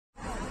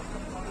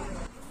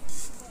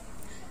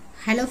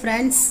Hello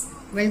friends,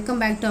 welcome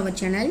back to our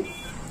channel.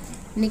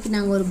 இன்னைக்கு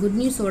நாங்க ஒரு குட்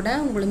நியூஸோட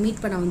உங்களை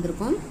மீட் பண்ண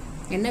வந்திருக்கோம்.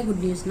 என்ன குட்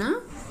நியூஸ்னா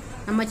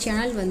நம்ம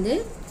சேனல் வந்து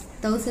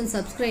 1000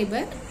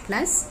 சப்ஸ்கிரைபர்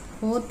plus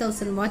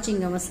 4000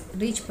 வாட்சிங் ஹவர்ஸ்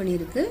ரீச்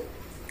பண்ணிருக்கு.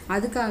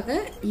 அதுக்காக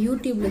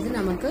யூடியூப்ல இருந்து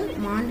நமக்கு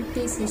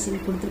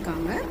மானிட்டைசேஷன்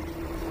கொடுத்திருக்காங்க.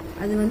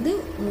 அது வந்து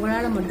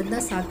உங்களால மட்டும்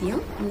தான்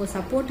சாத்தியம். உங்க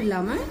சப்போர்ட்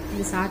இல்லாம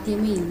இது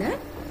சாத்தியமே இல்ல.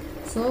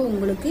 சோ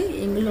உங்களுக்கு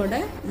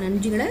எங்களோட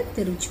நன்றிகளை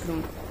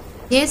தெரிவிச்சுக்கிறோம்.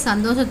 இதே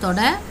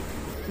சந்தோஷத்தோட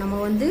நம்ம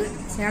வந்து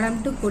சேலம்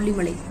டு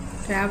கொல்லிமலை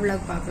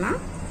டிராவலாக பார்க்கலாம்.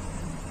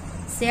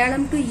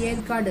 சேலம் டு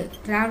ஏற்காடு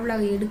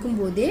டிராவலாக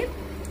எடுக்கும்போதே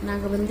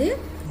நாங்கள் வந்து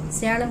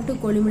சேலம் டு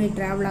கொல்லிமலை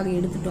டிராவலாக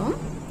எடுத்துட்டோம்.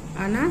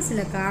 ஆனால்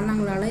சில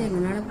காரணங்களால்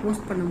எங்களால்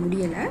போஸ்ட் பண்ண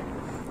முடியலை.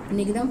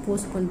 இன்றைக்கி தான்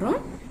போஸ்ட் பண்ணுறோம்.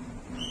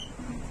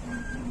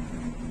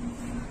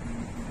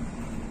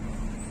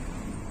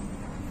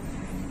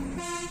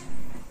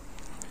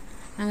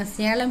 நாங்கள்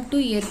சேலம் டு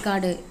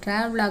ஏற்காடு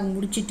டிராவலாக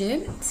முடிச்சுட்டு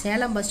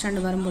சேலம் பஸ்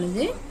ஸ்டாண்டு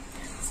வரும்பொழுது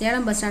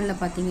சேலம் பஸ் ஸ்டாண்டில்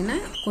பார்த்தீங்கன்னா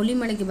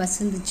கொல்லிமலைக்கு பஸ்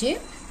இருந்துச்சு.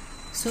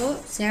 ஸோ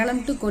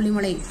சேலம் டு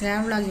கொல்லிமலை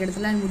ட்ராவலாக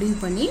இடத்துல முடிவு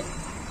பண்ணி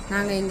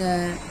நாங்கள்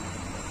எங்கள்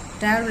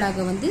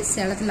ட்ராவலாக வந்து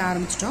சேலத்தில்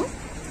ஆரம்பிச்சிட்டோம்.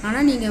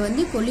 ஆனால் நீங்கள்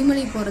வந்து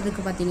கொல்லிமலை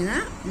போகிறதுக்கு பார்த்தீங்கன்னா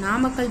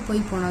நாமக்கல்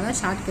போய் போனால் தான்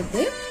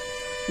ஷார்ட்கட்டு.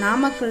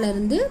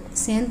 நாமக்கல்லேருந்து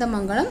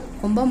சேந்தமங்கலம்,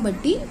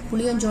 கொம்பம்பட்டி,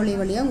 புளியஞ்சோலை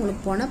வழியாக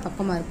உங்களுக்கு போன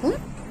பக்கமாக இருக்கும்.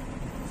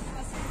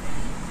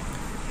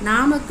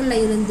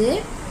 நாமக்கல்லில் இருந்து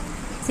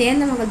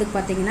சேந்தமங்கலத்துக்கு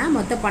பார்த்தீங்கன்னா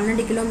மொத்தம்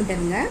 12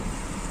 கிலோமீட்டருங்க.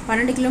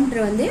 12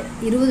 கிலோமீட்டர் வந்து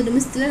 20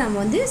 நிமிஷத்தில் நம்ம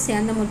வந்து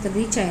சேந்தமங்கலத்தை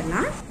ரீச்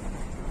ஆயிடலாம்.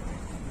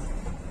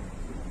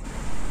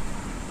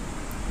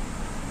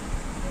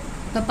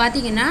 இப்போ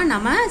பார்த்தீங்கன்னா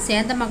நம்ம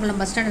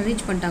சேந்தமங்கலம் பஸ் ஸ்டாண்டை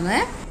ரீச் பண்ணிட்டோங்க.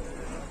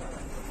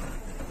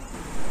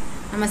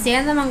 நம்ம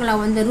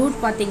சேந்தமங்கலம் வந்து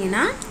ரூட்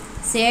பார்த்தீங்கன்னா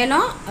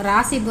சேலம்,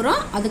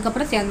 ராசிபுரம்,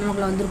 அதுக்கப்புறம்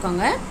சேந்தமங்கலம்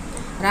வந்திருக்கோங்க.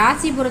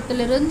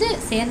 ராசிபுரத்துலேருந்து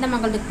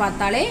சேந்தமங்கலத்துக்கு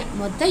பார்த்தாலே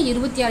மொத்தம்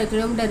 26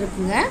 கிலோமீட்டர்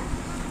இருக்குங்க.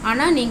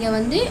 ஆனால் நீங்கள்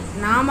வந்து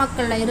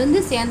நாமக்கல்லில் இருந்து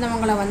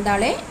சேந்தமங்கலம்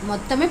வந்தாலே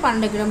மொத்தமே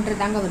 12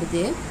 கிலோமீட்டர் தாங்க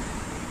வருது.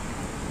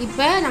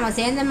 இப்போ நம்ம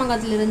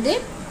சேந்தமங்கலத்துலேருந்து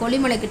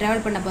கொல்லிமலைக்கு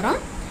ட்ராவல் பண்ண போகிறோம்.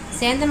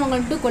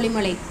 சேந்தமங்கலம் டு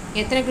கொல்லிமலை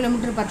எத்தனை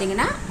கிலோமீட்டர்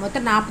பார்த்தீங்கன்னா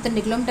மொத்தம்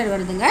 42 கிலோமீட்டர்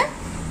வருதுங்க.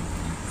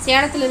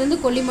 சேலத்துலேருந்து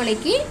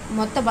கொல்லிமலைக்கு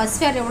மொத்த பஸ்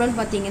ஃபேர்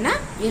எவ்வளோன்னு பார்த்தீங்கன்னா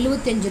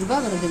 75 ரூபா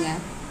வருதுங்க.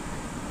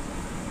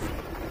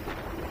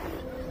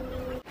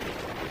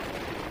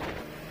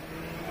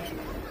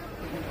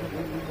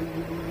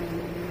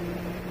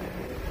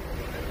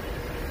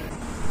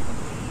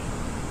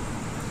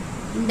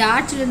 இந்த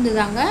ஆற்றிலிருந்து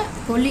தாங்க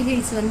கொல்லி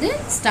ஹில்ஸ் வந்து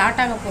ஸ்டார்ட்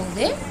ஆக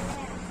போகுது.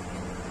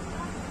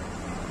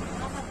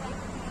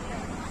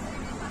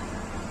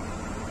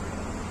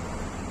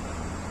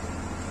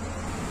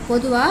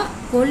 பொதுவாக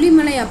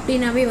கொல்லிமலை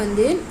அப்படின்னாவே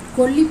வந்து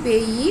கொல்லி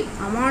பேய்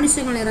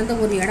அமானுஷங்கள் இறந்த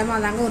ஒரு இடமா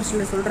தாங்க ஒரு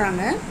சிலர்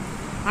சொல்கிறாங்க.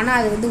 ஆனால்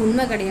அது வந்து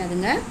உண்மை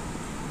கிடையாதுங்க.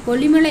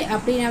 கொல்லிமலை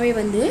அப்படின்னாவே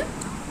வந்து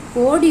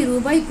கோடி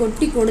ரூபாய்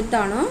கொட்டி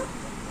கொடுத்தாலும்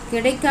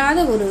கிடைக்காத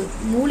ஒரு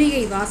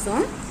மூலிகை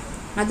வாசம்.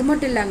 அது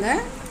மட்டும் இல்லைங்க,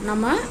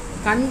 நம்ம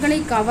கண்களை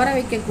கவர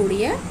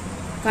வைக்கக்கூடிய,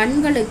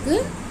 கண்களுக்கு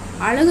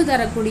அழகு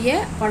தரக்கூடிய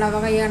பல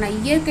வகையான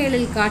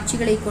இயற்கை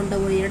காட்சிகளை கொண்ட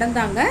ஒரு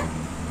இடம்தாங்க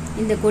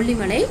இந்த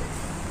கொல்லிமலை.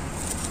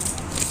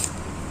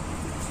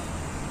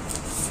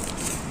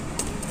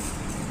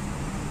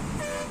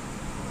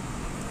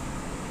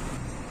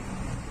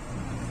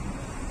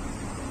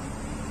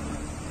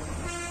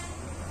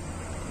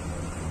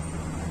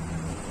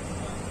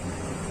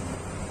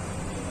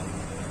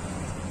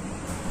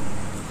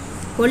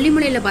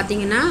 கொல்லிமலையில்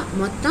பார்த்தீங்கன்னா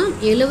மொத்தம்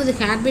 70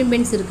 ஹேர்பின்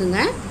பென்ஸ் இருக்குங்க.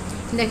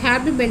 இந்த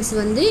ஹேர்பின் பென்ஸ்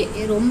வந்து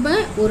ரொம்ப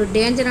ஒரு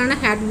டேஞ்சரான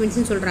ஹேர்பின்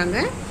பென்ஸ்னு சொல்கிறாங்க.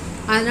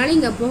 அதனால்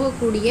இங்கே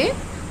போகக்கூடிய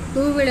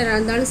 2 வீலராக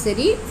இருந்தாலும்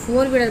சரி,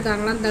 4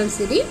 வீலர்காரங்களாக இருந்தாலும்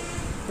சரி,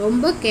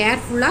 ரொம்ப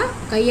கேர்ஃபுல்லாக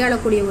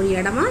கையாளக்கூடிய ஒரு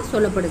இடமா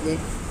சொல்லப்படுது.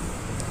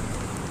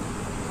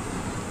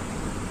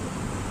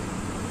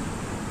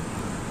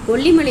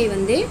 கொல்லிமலை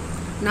வந்து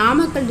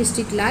நாமக்கல்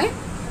டிஸ்ட்ரிக்டில்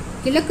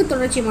கிழக்கு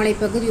தொடர்ச்சி மலை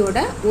பகுதியோட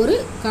ஒரு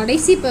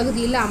கடைசி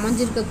பகுதியில்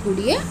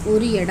அமைஞ்சிருக்கக்கூடிய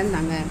ஒரு இடம்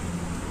தாங்க.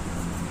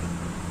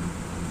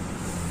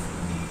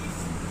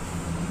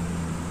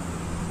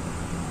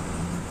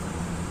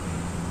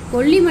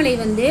 கொல்லிமலை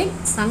வந்து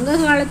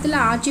சங்க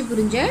காலத்தில் ஆட்சி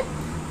புரிஞ்ச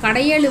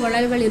கடையேழு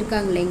வள்ளல்கள்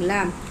இருக்காங்க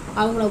இல்லைங்களா,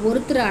 அவங்கள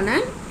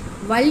ஒருத்தரான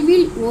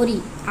வல்வில் ஓரி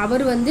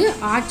அவர் வந்து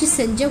ஆட்சி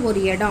செஞ்ச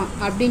ஒரு இடம்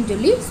அப்படின்னு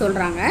சொல்லி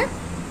சொல்கிறாங்க.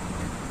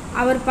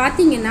 அவர்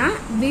பார்த்தீங்கன்னா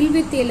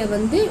வில்வித்தையில்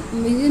வந்து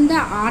மிகுந்த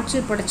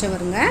ஆற்றல்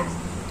படைத்தவருங்க.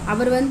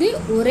 அவர் வந்து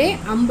ஒரே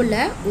அம்பில்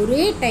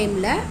ஒரே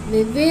டைமில்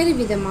வெவ்வேறு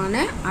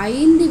விதமான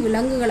 5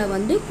 விலங்குகளை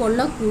வந்து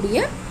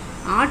கொல்லக்கூடிய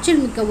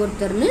ஆற்றல் மிக்க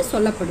ஒருத்தர்னு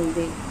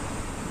சொல்லப்படுது.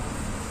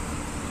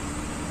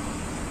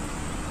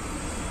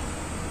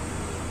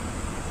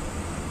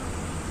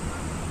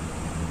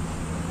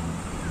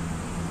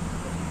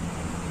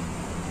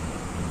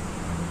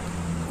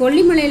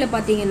 கொல்லிமலையில்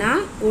பார்த்தீங்கன்னா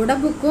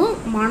உடம்புக்கும்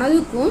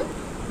மனதுக்கும்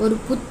ஒரு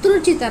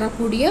புத்துணர்ச்சி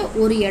தரக்கூடிய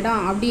ஒரு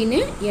இடம் அப்படின்னு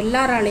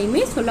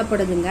எல்லாராலையுமே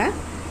சொல்லப்படுதுங்க.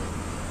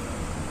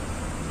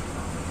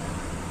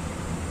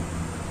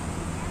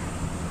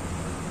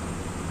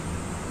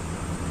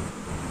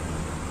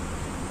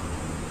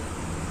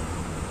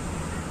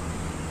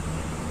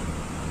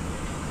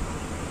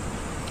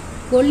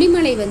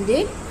 கொல்லிமலை வந்து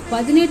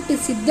 18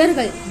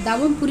 சித்தர்கள்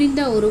தவம்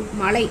புரிந்த ஒரு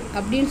மலை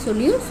அப்படின்னு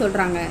சொல்லியும்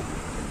சொல்றாங்க.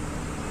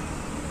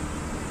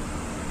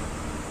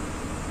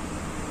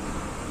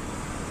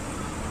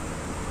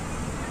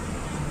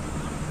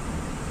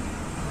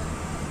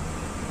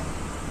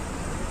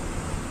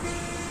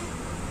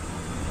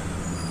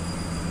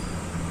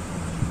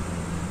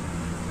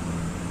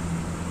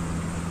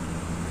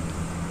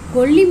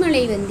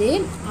 கொல்லிமலை வந்து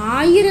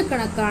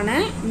ஆயிரக்கணக்கான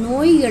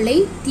நோய்களை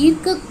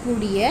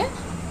தீர்க்கக்கூடிய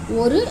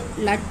ஒரு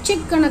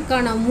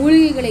லட்சக்கணக்கான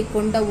மூலிகைகளை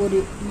கொண்ட ஒரு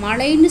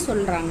மலைன்னு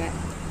சொல்கிறாங்க.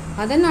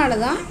 அதனால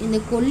தான் இந்த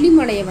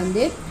கொல்லிமலையை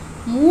வந்து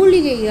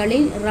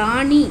மூலிகைகளின்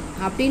ராணி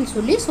அப்படின்னு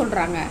சொல்லி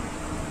சொல்கிறாங்க.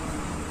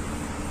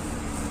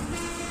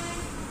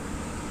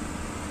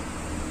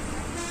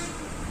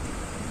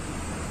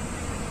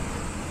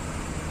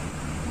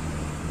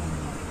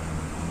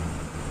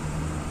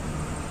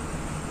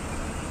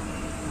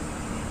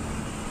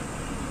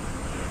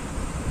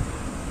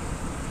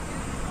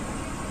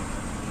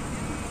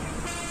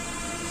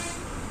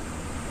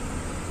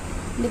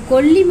 இந்த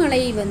கொல்லிமலை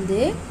வந்து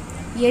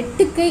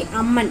எட்டுக்கை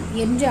அம்மன்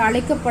என்று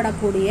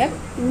அழைக்கப்படக்கூடிய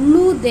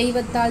உள்ளூர்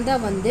தெய்வத்தால்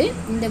தான் வந்து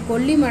இந்த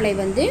கொல்லிமலை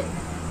வந்து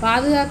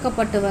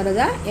பாதுகாக்கப்பட்டு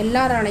வருதா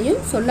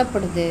எல்லாராலையும்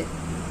சொல்லப்படுது.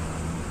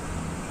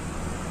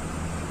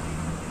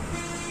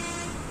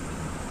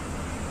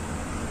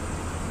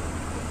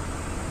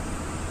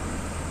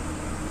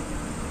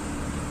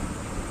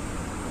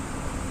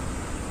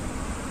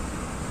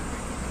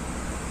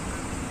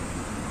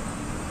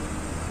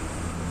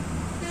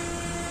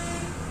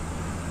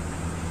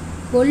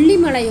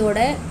 கொல்லிமலையோட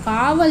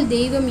காவல்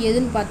தெய்வம்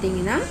எதுன்னு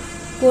பார்த்தீங்கன்னா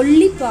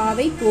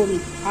கொல்லிப்பாவை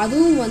கோவில்.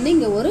 அதுவும் வந்து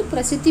இங்கே ஒரு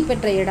பிரசித்தி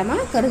பெற்ற இடமா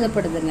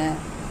கருதப்படுதுங்க.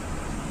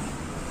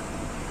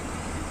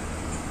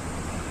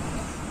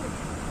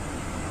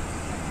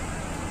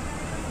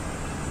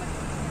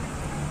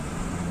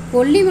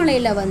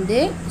 கொல்லிமலையில் வந்து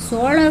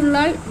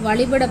சோழர்களால்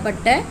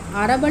வழிபடப்பட்ட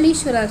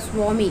அரபலீஸ்வரர்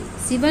சுவாமி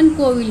சிவன்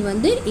கோவில்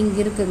வந்து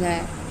இங்கே இருக்குங்க.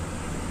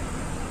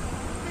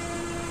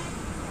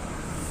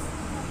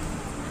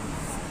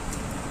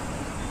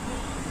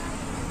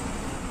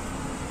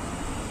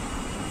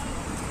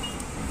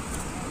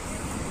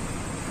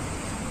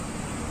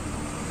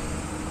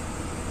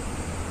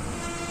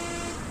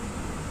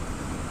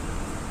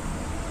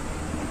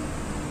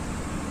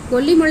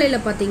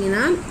 கொல்லிமலையில்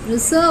பார்த்தீங்கன்னா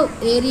ரிசர்வ்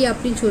ஏரியா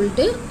அப்படின்னு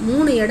சொல்லிட்டு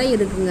 3 இடம்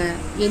இருக்குங்க.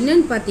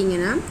 என்னன்னு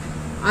பார்த்தீங்கன்னா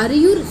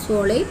அரியூர்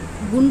சோலை,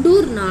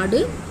 குண்டூர்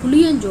நாடு,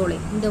 புளியஞ்சோலை.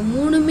 இந்த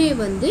 3மே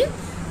வந்து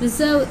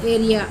ரிசர்வ்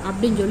ஏரியா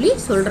அப்படின்னு சொல்லி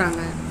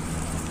சொல்கிறாங்க.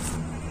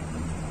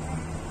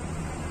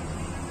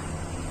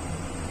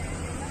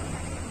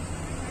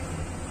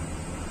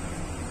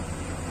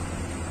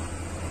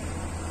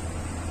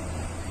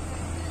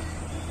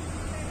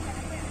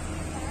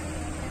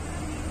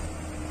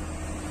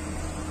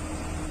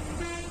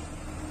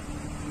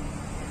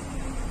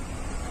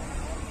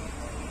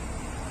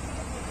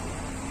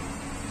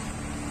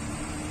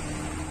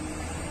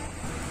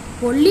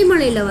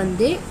 கொல்லிமலையில்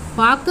வந்து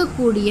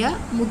பார்க்கக்கூடிய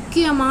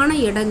முக்கியமான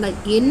இடங்கள்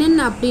என்னென்ன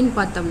அப்படின்னு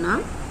பார்த்தோம்னா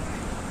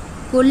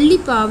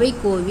கொல்லிப்பாவை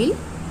கோவில்,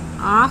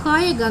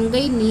 ஆகாய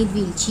கங்கை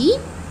நீர்வீழ்ச்சி,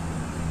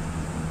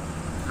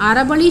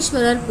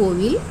 அரபலீஸ்வரர்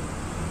கோவில்,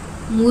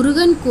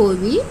 முருகன்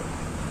கோவில்,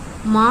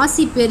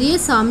 மாசி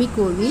பெரியசாமி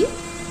கோவில்,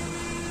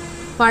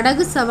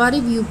 படகு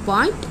சவாரி view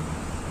point,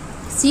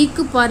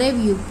 Seekuparai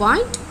view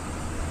point,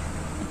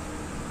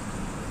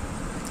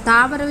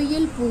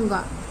 தாவரவியல் பூங்கா.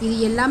 இது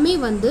எல்லாமே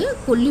வந்து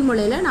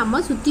கொல்லிமலையில் நம்ம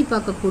சுற்றி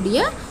பார்க்கக்கூடிய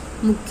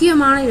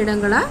முக்கியமான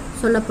இடங்களாக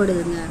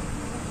சொல்லப்படுதுங்க.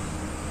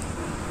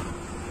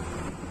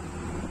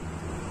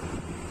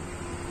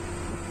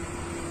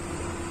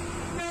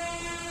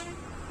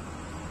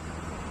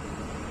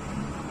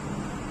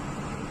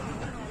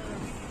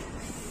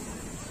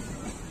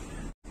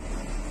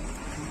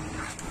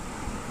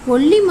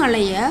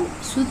 கொல்லிமலையை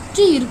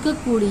சுற்றி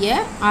இருக்கக்கூடிய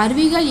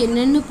அருவிகள்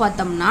என்னன்னு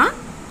பார்த்தோம்னா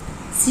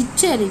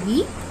சிற்றருவி,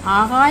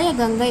 ஆகாய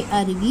கங்கை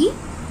அருவி,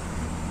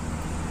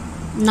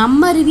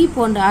 நம்மருவி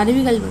போன்ற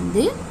அருவிகள்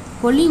வந்து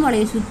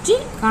கொல்லிமலையை சுற்றி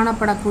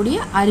காணப்படக்கூடிய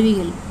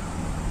அருவிகள்.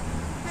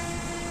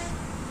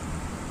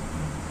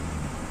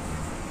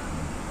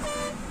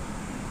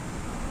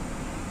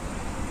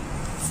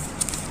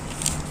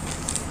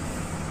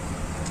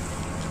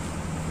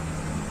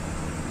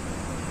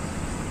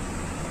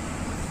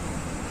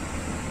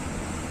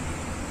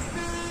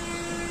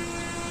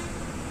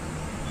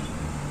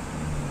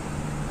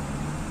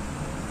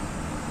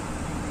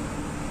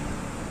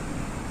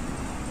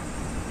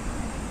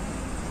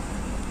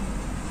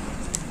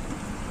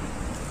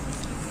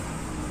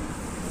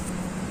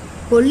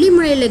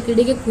 கொல்லிமலையில்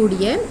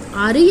கிடைக்கக்கூடிய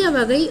அரிய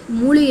வகை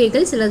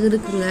மூலிகைகள் சிலது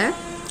இருக்குங்க.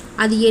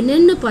 அது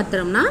என்னென்னு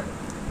பார்த்தோம்னா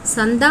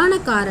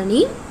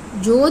சந்தானக்காரணி,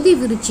 ஜோதி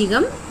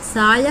விருச்சிகம்,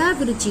 சாயா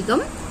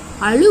விருச்சிகம்,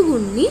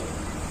 அழுகுண்ணி,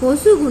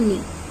 கொசுகுண்ணி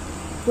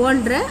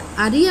போன்ற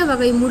அரிய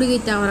வகை மூலிகை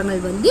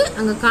தாவரங்கள் வந்து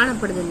அங்கே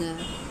காணப்படுதுங்க.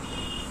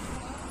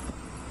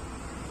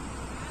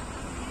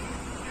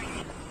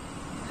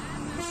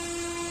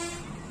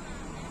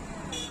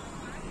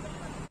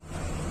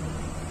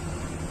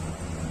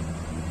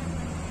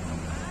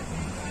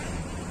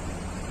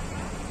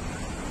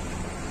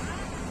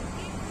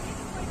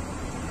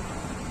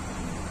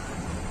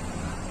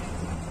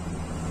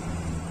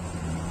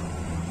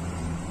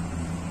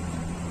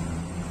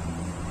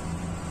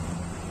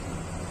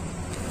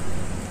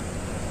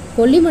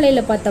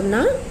 கொல்லிமலையில் பார்த்தோம்னா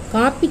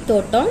காப்பி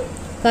தோட்டம்,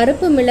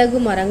 கருப்பு மிளகு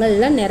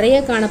மரங்கள்லாம் நிறைய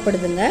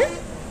காணப்படுதுங்க.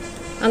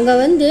 அங்கே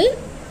வந்து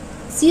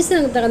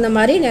சீசனுக்கு தகுந்த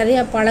மாதிரி நிறைய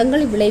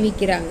பழங்கள்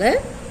விளைவிக்கிறாங்க.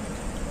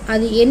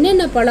 அது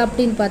என்னென்ன பழம்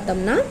அப்படின்னு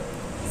பார்த்தோம்னா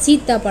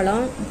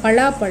சீத்தாப்பழம்,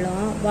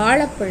 பலாப்பழம்,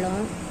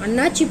 வாழைப்பழம்,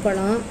 அன்னாச்சி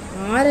பழம்,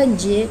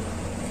 ஆரஞ்சு,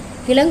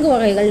 கிழங்கு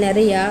வகைகள்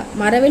நிறையா,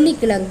 மரவள்ளி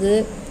கிழங்கு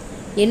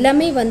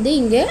எல்லாமே வந்து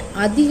இங்கே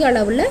அதிக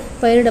அளவில்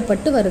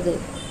பயிரிடப்பட்டு வருது.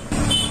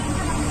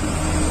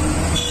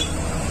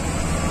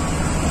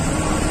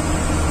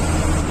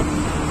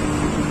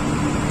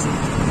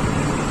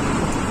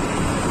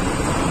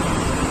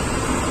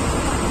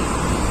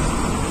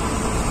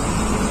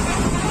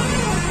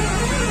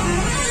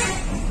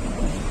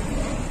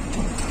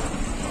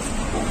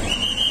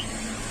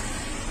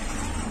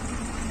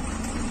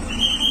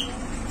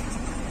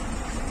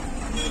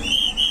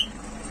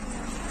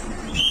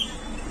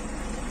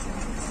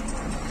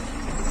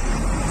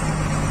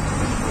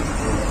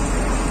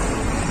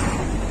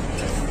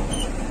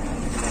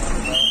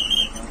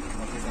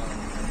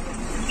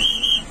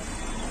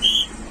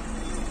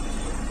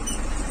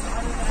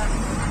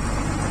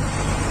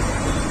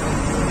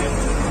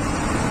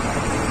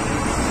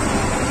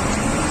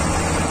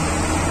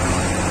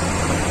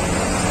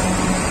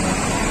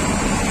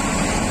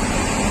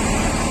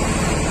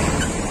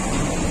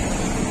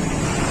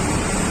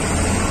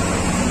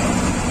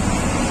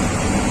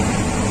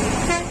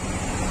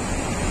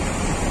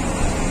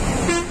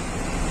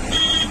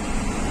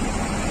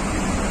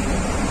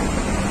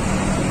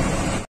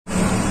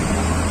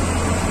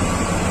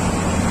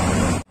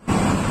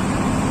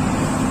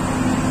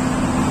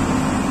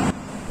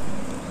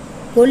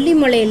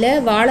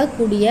 கொல்லிமலையில்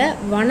வாழக்கூடிய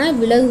வன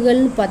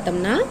விலங்குகள்னு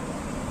பார்த்தோம்னா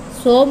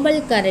சோம்பல்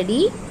கரடி,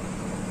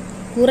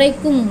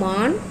 குரைக்கும்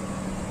மான்,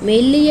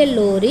 மெல்லிய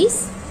லோரிஸ்,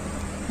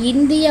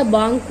 இந்திய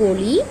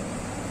பாங்கோலி,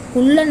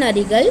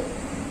 குள்ளநரிகள்,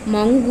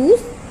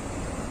 மங்கூஸ்,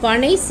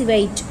 பனை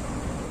சிவைட்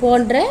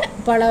போன்ற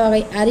பல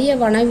வகை அரிய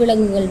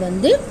வனவிலங்குகள்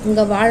வந்து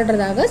இங்கே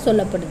வாழ்கிறதாக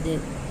சொல்லப்படுது.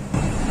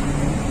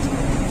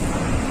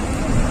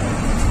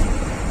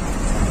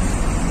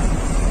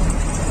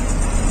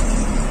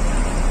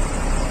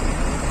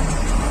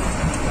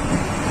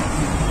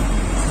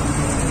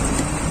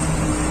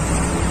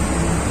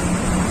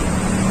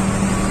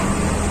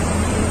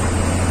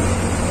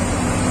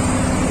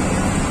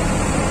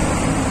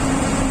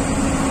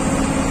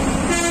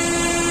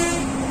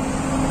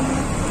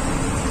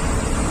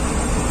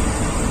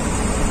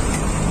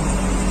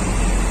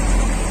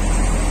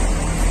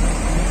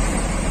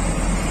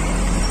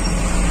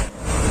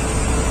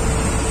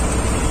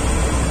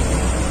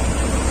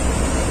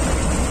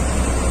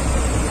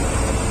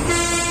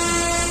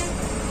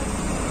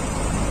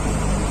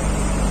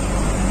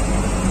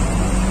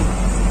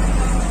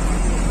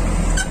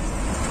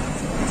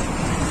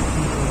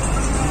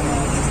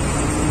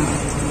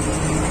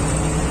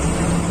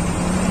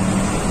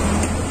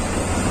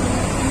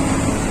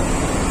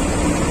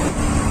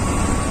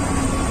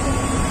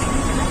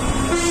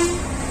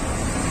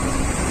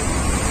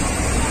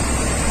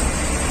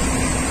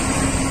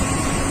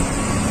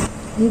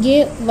 இங்கே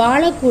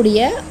வாழக்கூடிய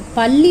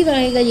பல்லி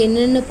வகைகள்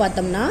என்னென்னு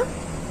பார்த்தோம்னா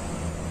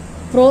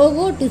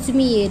ப்ரோகோ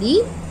டுசுமியேரி,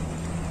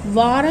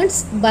 வாரன்ஸ்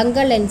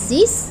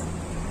பங்கலென்சிஸ்,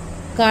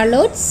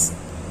 கலோட்ஸ்,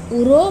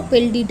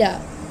 உரோபெல்டிடா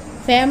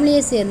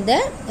ஃபேமிலியை சேர்ந்த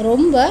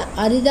ரொம்ப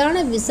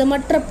அரிதான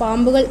விஷமற்ற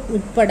பாம்புகள்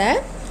உட்பட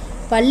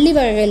பல்லி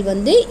வகைகள்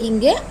வந்து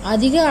இங்கே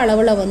அதிக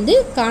அளவில் வந்து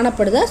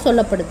காணப்படுதா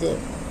சொல்லப்படுது.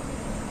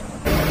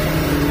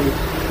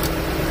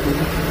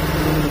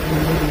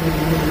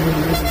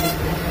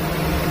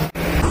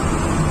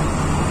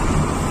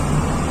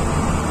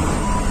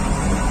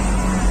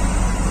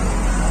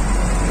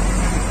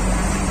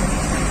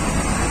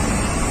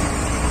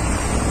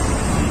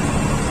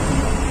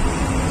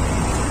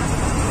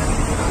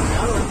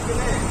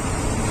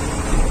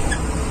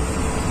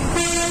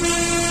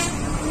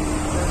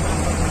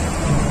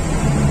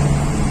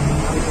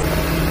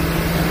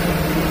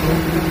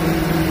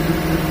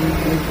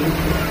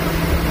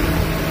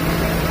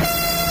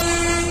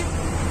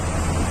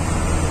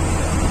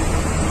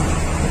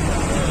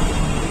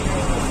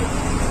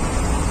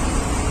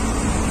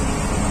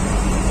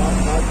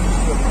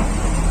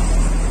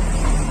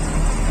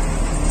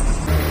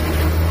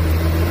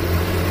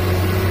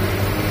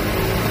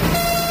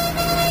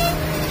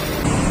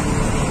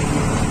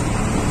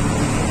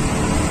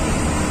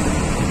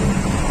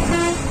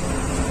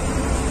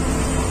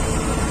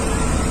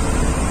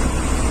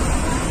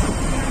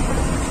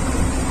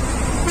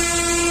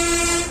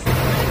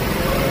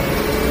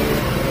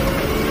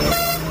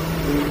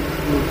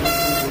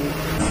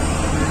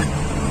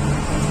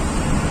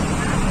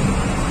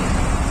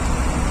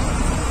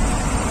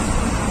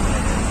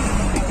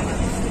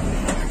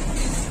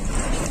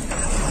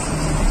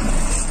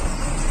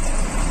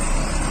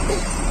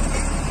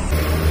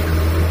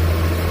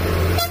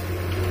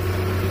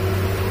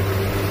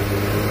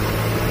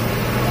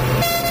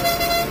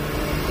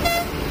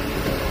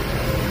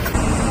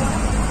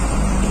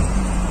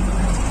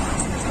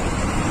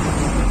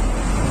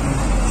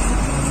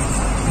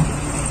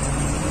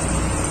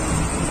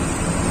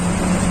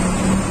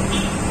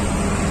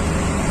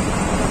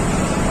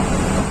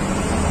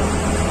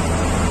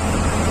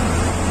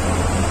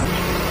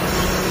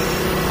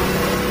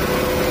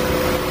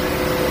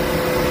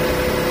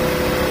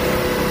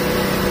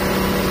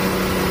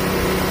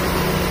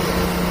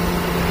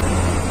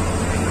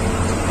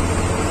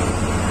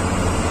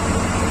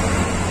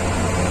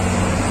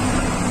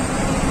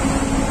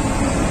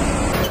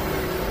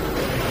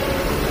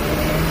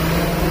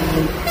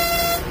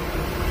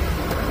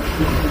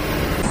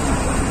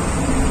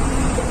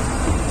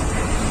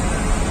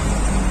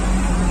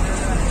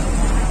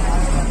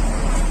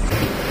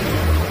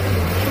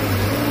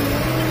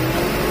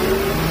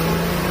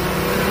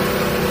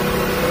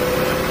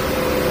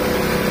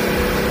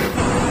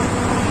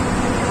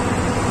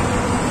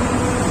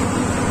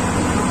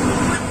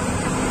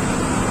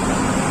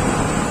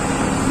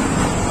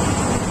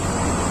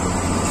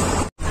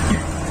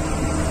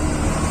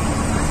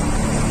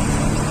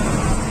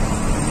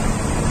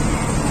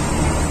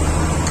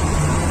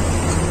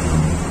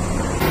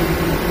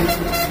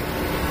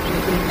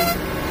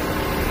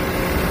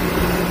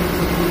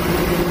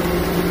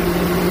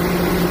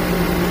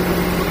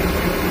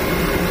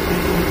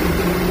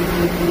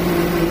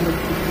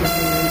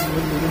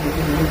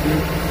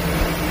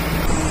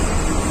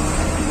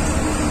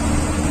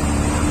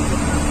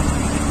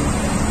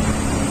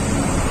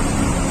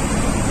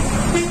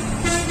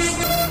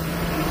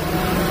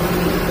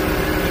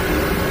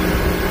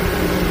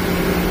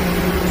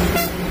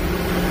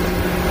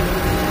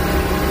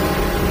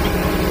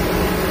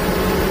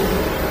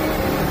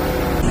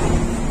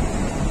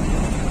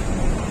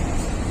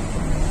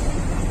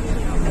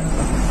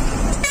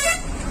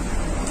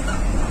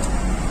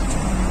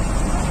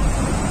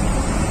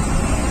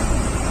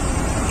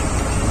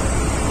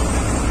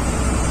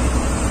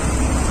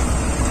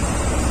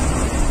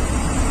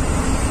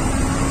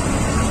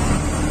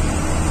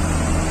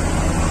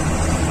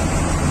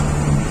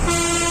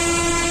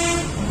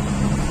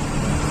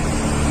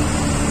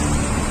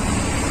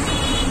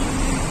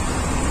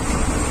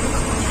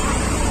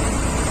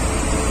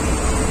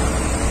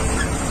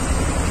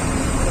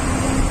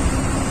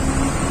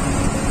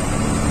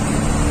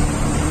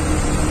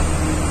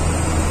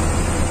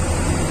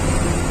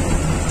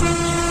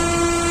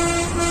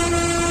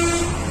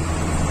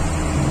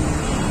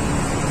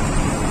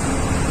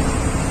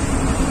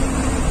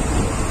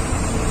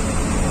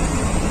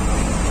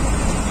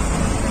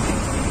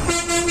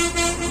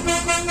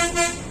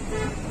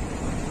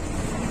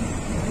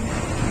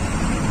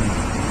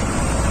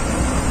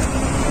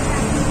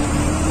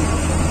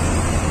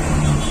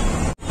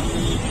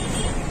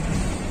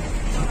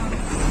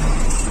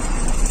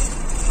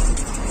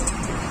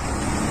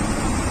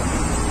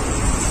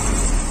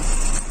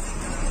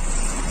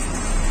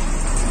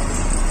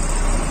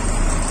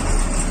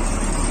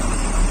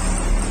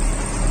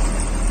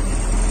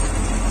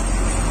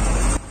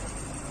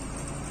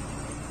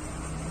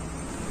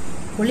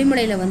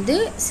 கொல்லிமலையில் வந்து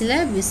சில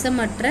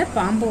விஷமற்ற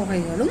பாம்பு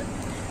வகைகளும்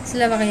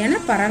சில வகையான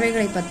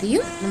பறவைகளை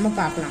பற்றியும் நம்ம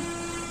பார்க்கலாம்.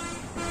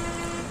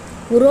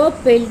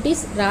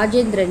 உரோபெல்டிஸ்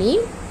ராஜேந்திரனி,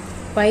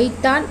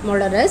 Python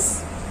மொலரஸ்,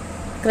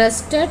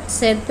 crusted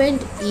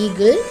செர்பென்ட்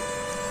eagle,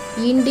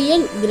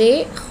 Indian grey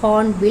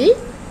hornbill,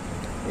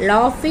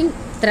 லாஃபிங்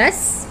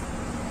த்ரஸ்,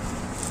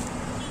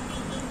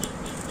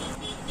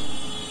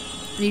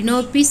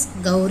 ரினோபிஸ்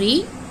Gowri,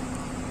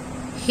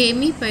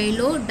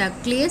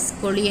 ஹெமிபைலோடக்லியஸ்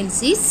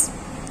கொலியன்சிஸ்,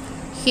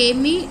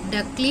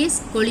 ஹெமிடக்லியஸ்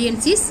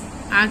கொலியன்சிஸ்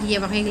ஆகிய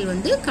வகைகள்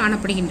வந்து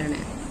காணப்படுகின்றன.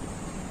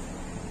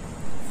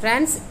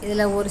 ஃப்ரெண்ட்ஸ்,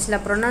 இதில் ஒரு சில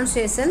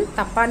ப்ரொனவுன்சியேஷன்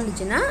தப்பாக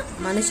இருந்துச்சுன்னா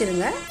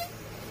மன்னிச்சிருங்க.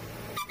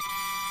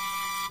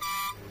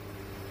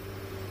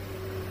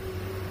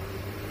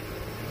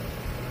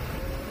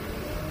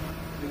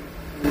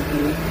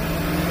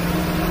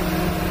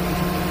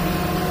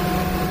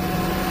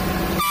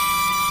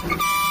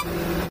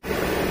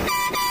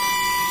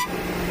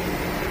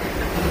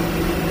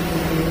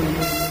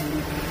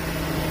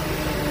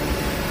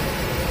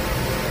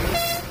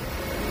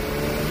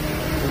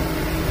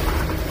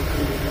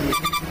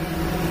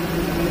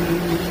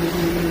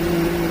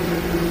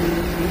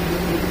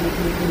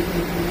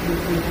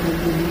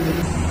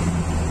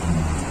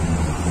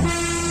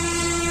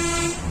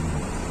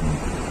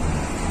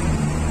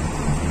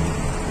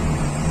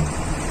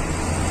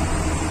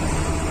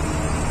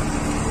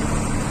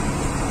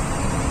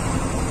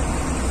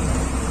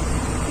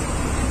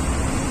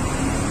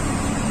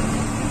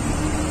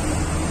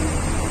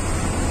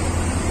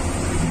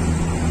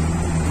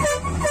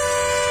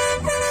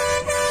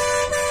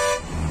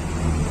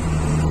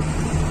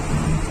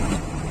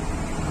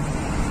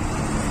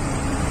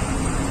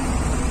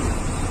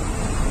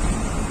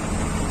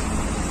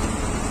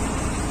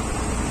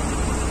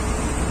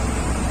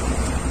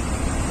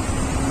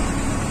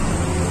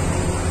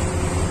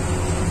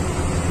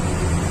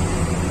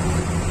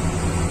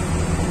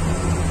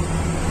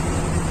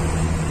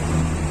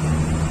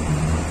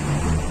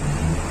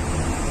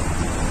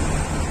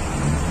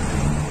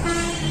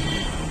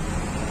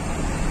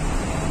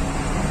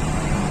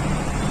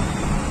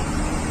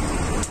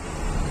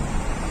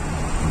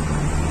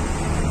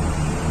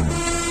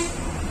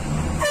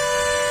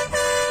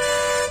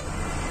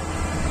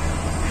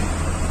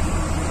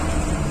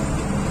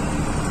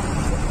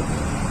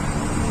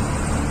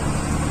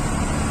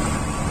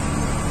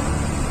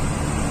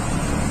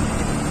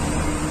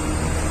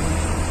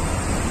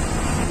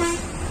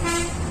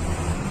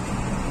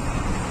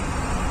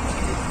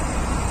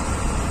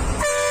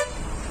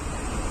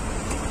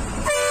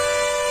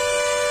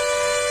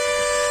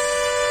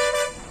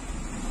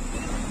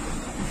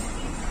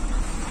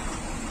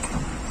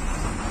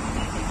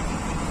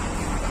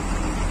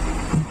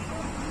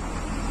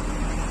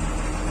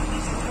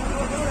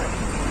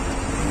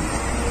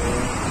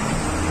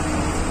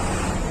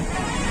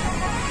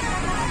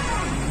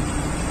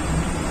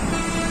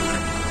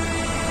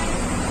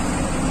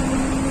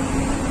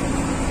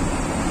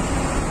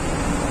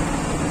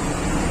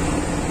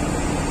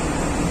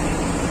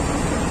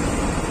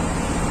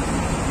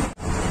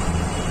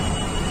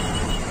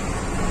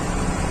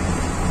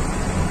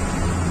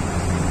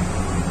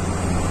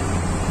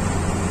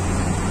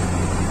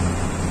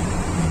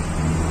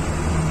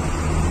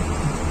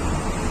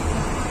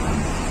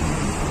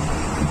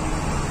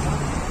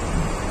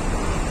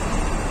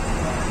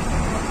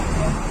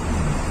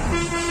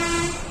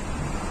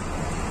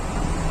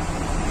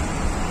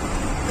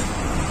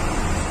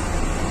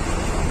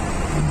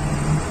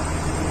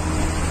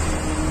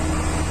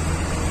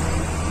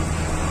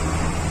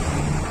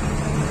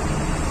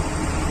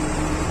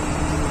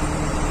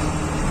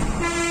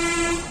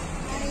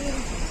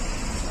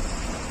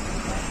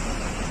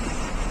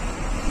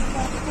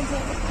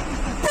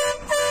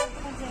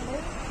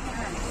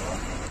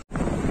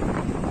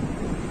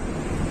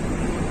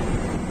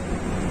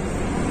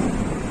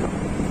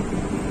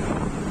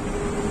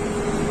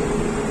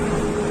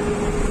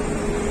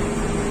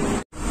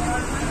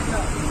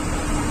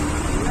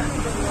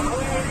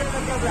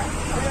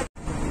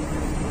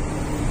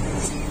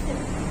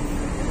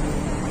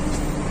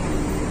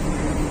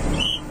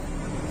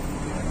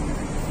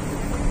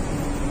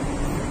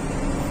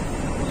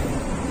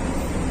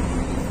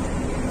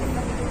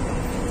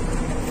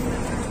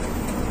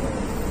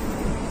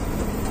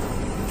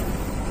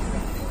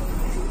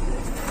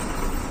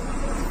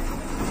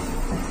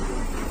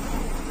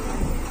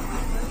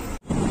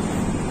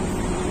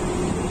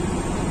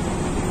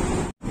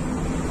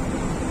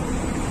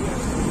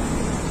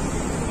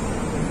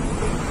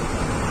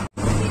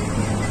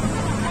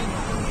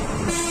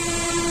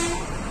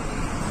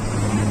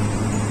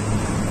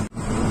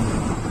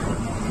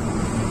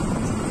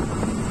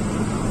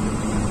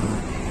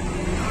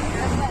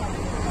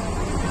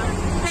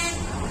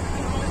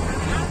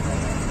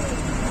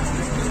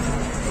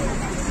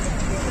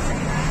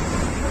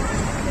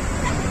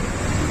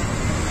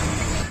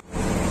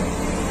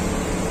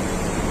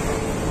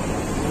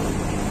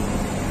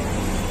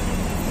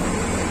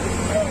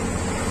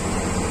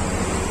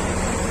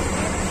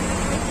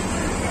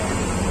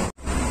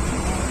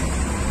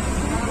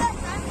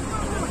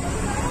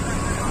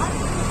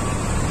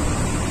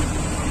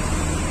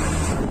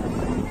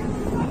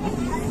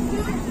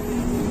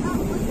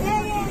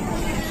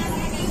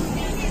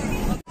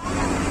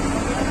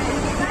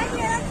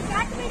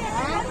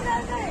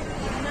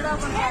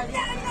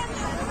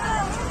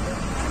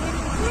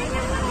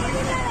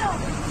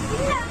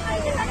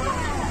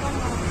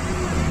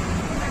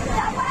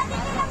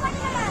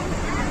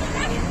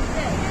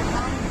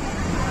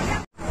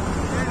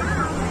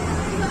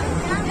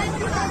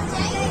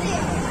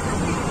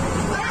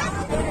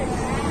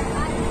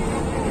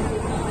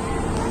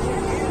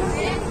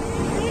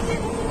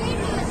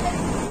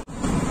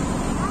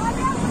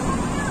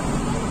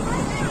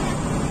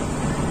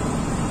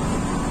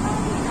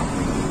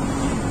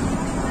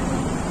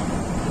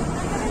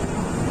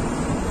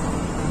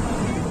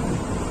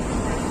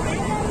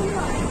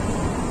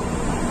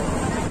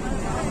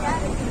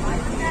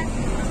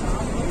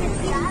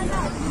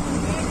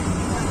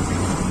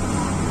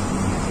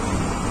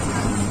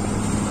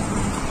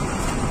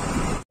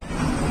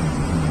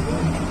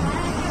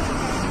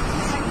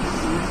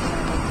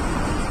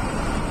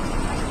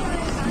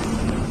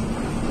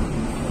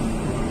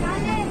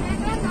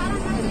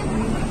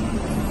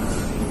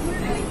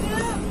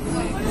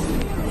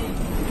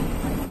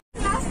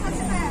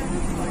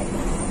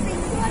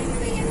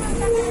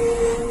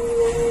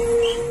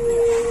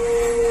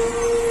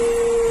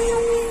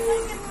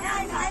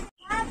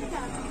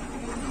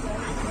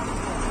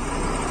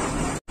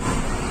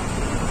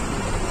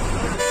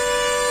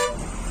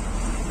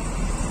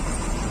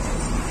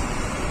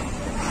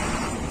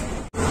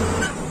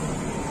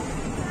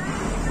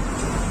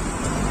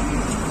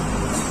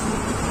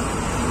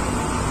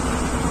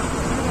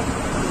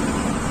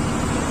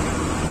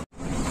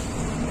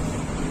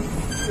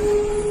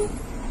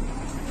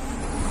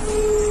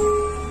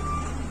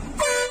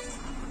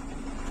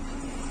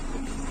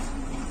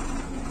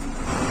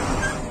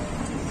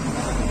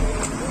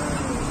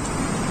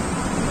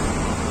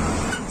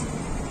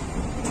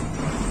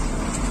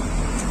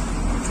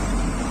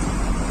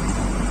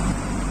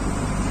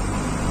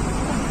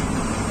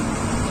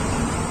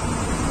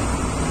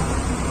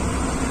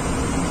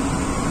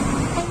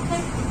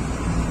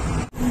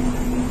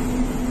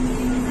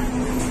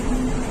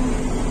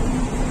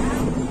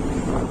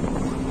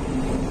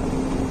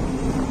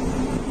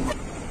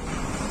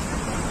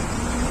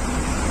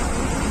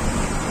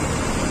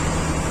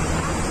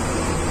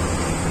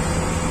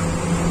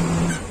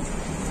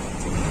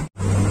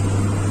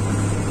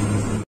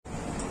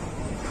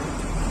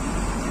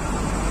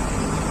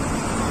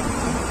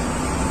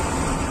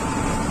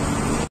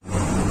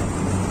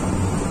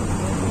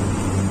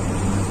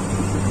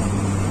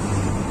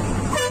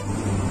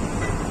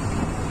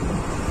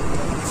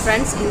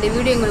 ஃப்ரெண்ட்ஸ், இந்த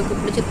வீடியோ உங்களுக்கு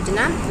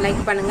பிடிச்சிருந்துச்சுன்னா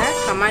லைக் பண்ணுங்கள்,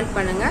 கமெண்ட்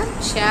பண்ணுங்கள்,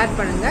 ஷேர்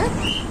பண்ணுங்கள்,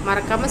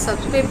 மறக்காமல்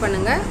சப்ஸ்கிரைப்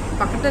பண்ணுங்கள்.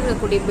 பக்கத்தில்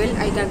இருக்கக்கூடிய பெல்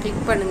ஐக்கான்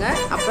கிளிக் பண்ணுங்கள்.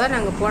 அப்போ தான்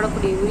நாங்கள்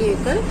போடக்கூடிய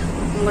வீடியோக்கள்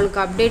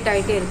உங்களுக்கு அப்டேட்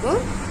ஆகிட்டே இருக்கும்.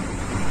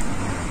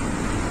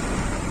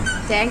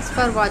 தேங்க்ஸ்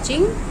ஃபார்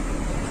வாட்சிங்.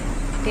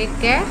 Take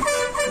care.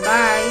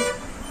 பாய்.